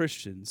goal for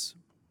Christians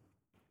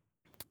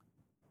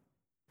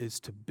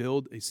is to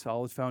build a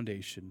solid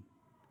foundation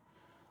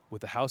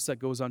with a house that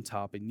goes on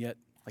top, and yet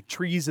like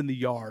trees in the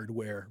yard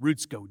where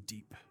roots go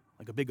deep,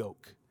 like a big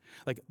oak.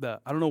 I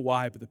don't know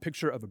why, but the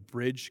picture of a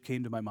bridge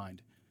came to my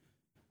mind.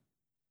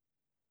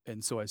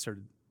 And so I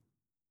started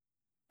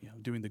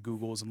doing the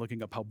Googles and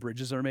looking up how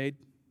bridges are made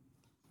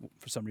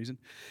for some reason.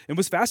 It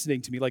was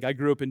fascinating to me. Like I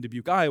grew up in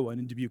Dubuque, Iowa,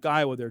 and in Dubuque,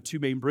 Iowa, there are two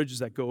main bridges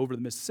that go over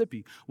the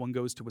Mississippi. One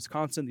goes to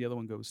Wisconsin, the other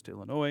one goes to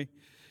Illinois.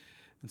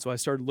 And so I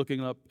started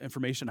looking up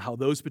information on how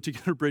those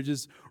particular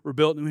bridges were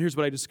built. And here's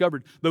what I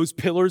discovered. Those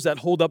pillars that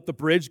hold up the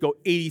bridge go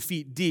 80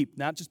 feet deep,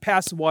 not just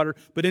past the water,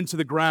 but into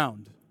the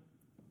ground.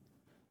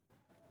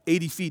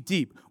 80 feet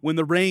deep. When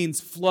the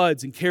rains,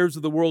 floods, and cares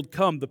of the world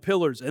come, the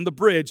pillars and the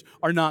bridge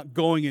are not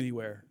going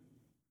anywhere.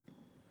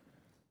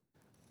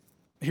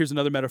 Here's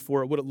another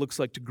metaphor of what it looks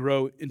like to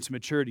grow into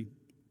maturity.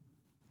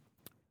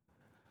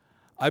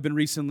 I've been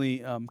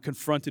recently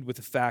confronted with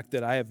the fact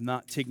that I have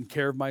not taken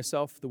care of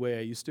myself the way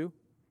I used to.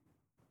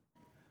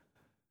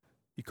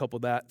 You couple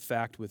that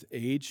fact with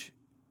age,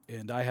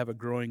 and I have a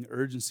growing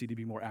urgency to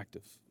be more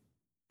active,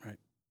 right?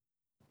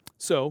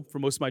 So, for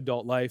most of my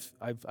adult life,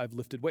 I've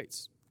lifted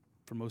weights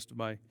for most of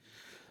my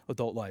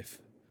adult life.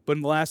 But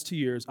in the last 2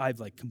 years,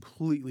 I've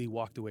completely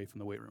walked away from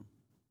the weight room.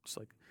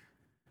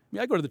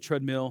 I go to the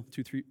treadmill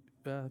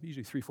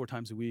usually 3-4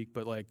 times a week,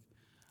 but I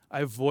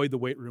avoid the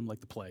weight room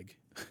like the plague.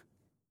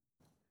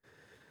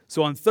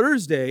 So on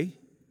Thursday,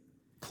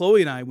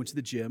 Chloe and I went to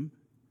the gym,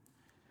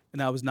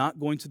 and I was not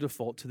going to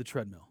default to the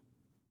treadmill.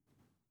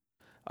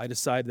 I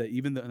decided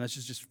that and that's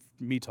just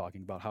me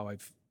talking about how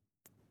I've,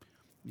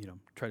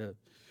 tried to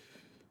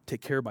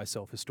take care of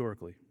myself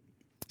historically.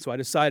 So I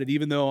decided,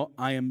 even though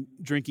I am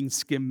drinking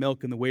skim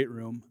milk in the weight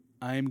room,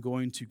 I am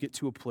going to get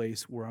to a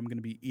place where I'm going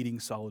to be eating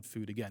solid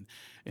food again.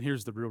 And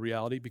here's the real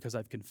reality, because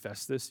I've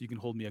confessed this. You can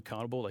hold me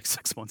accountable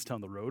 6 months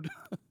down the road.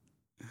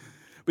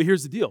 But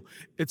here's the deal.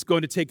 It's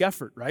going to take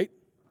effort, right?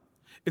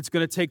 It's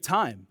going to take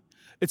time.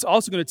 It's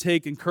also going to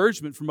take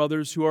encouragement from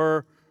others who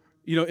are,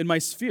 in my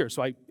sphere.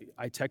 So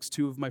I text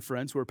 2 of my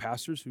friends who are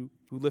pastors who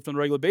lift on a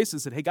regular basis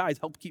and said, hey guys,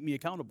 help keep me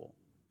accountable.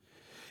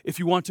 If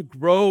you want to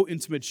grow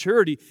into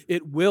maturity,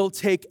 it will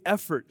take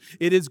effort.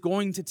 It is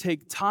going to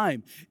take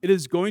time. You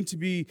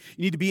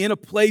need to be in a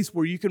place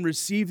where you can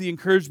receive the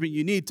encouragement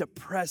you need to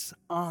press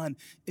on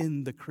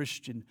in the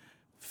Christian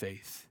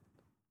faith.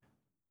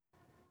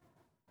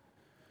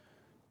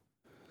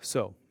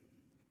 So,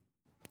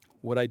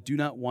 what I do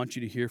not want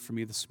you to hear from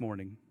me this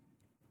morning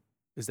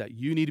is that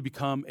you need to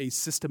become a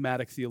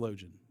systematic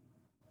theologian,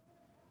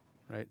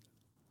 right?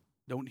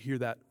 Don't hear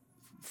that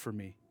from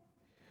me.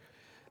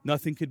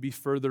 Nothing could be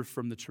further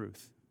from the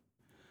truth.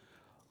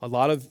 A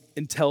lot of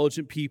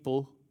intelligent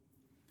people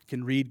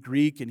can read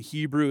Greek and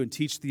Hebrew and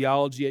teach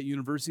theology at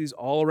universities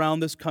all around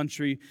this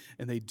country,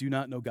 and they do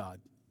not know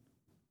God.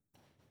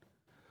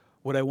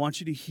 What I want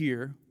you to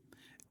hear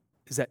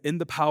is that in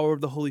the power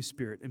of the Holy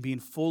Spirit and being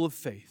full of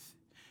faith,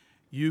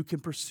 you can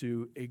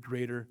pursue a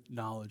greater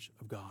knowledge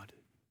of God.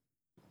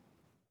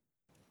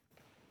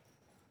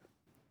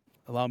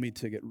 Allow me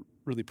to get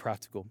really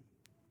practical.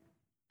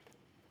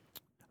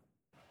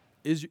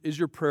 Is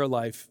your prayer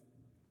life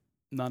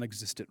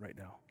non-existent right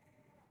now?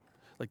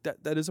 Like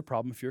that is a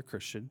problem if you're a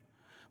Christian,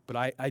 but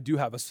I do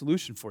have a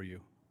solution for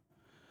you.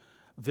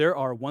 There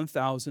are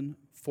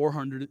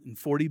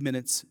 1,440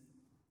 minutes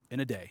in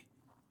a day.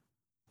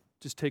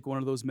 Just take one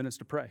of those minutes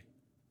to pray.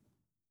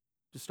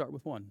 Just start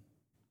with one.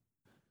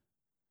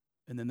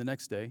 And then the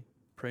next day,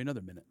 pray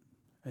another minute.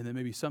 And then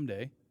maybe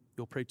someday,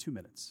 you'll pray 2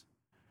 minutes.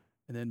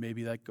 And then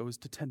maybe that goes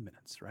to 10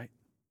 minutes, right?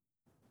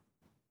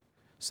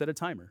 Set a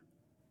timer.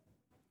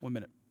 1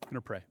 minute. I'm going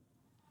to pray.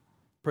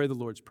 Pray the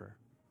Lord's Prayer.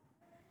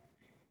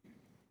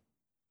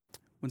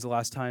 When's the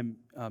last time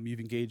you've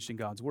engaged in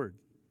God's Word?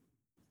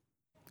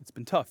 It's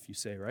been tough, you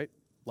say, right?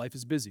 Life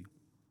is busy.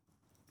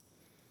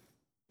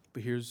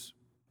 But here's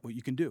what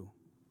you can do.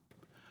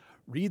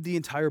 Read the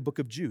entire book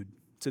of Jude.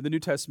 It's in the New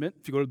Testament.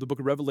 If you go to the book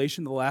of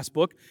Revelation, the last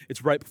book,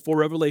 it's right before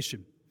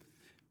Revelation.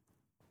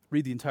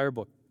 Read the entire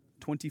book,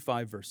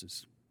 25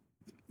 verses.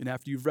 And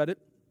after you've read it,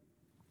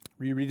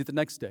 reread it the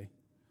next day.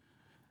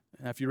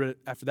 And after you read it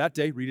after that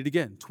day, read it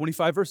again.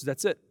 25 verses,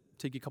 that's it.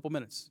 Take you a couple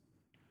minutes.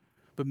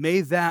 But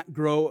may that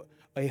grow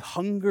a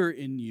hunger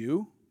in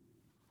you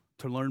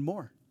to learn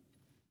more.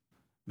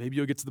 Maybe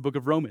you'll get to the book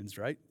of Romans,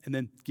 right? And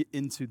then get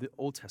into the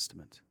Old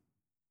Testament.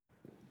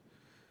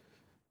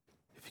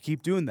 If you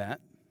keep doing that,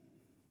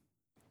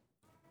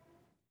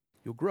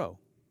 you'll grow.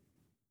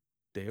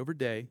 Day over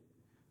day,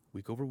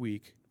 week over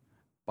week,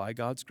 by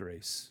God's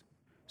grace,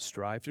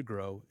 strive to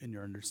grow in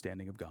your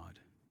understanding of God.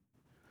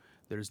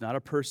 There is not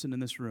a person in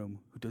this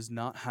room who does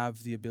not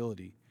have the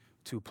ability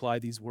to apply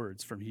these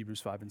words from Hebrews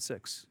 5 and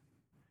 6.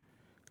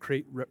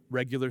 Create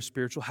regular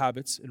spiritual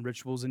habits and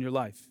rituals in your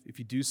life. If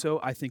you do so,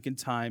 I think in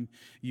time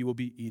you will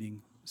be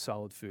eating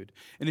solid food.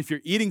 And if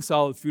you're eating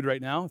solid food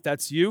right now, if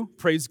that's you,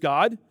 praise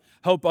God.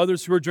 Help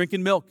others who are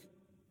drinking milk,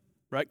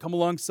 right? Come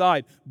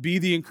alongside. Be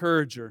the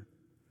encourager.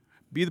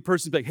 Be the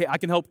person like, hey, I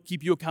can help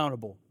keep you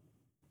accountable.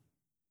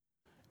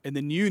 And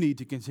then you need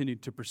to continue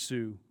to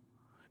pursue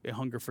a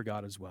hunger for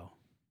God as well.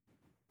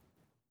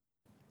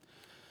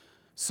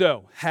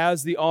 So,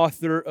 has the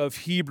author of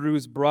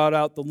Hebrews brought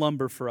out the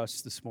lumber for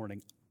us this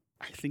morning?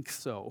 I think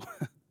so.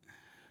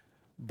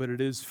 But it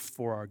is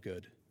for our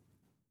good.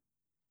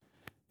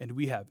 And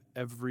we have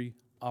every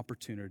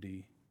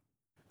opportunity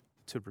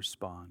to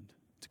respond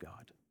to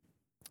God.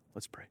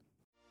 Let's pray.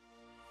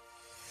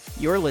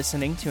 You're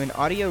listening to an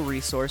audio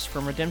resource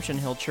from Redemption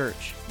Hill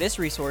Church. This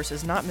resource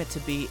is not meant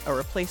to be a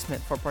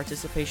replacement for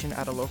participation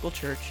at a local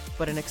church,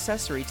 but an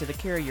accessory to the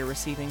care you're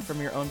receiving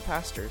from your own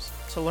pastors.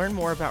 To learn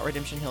more about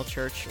Redemption Hill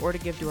Church or to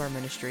give to our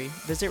ministry,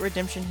 visit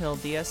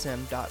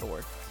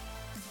redemptionhilldsm.org.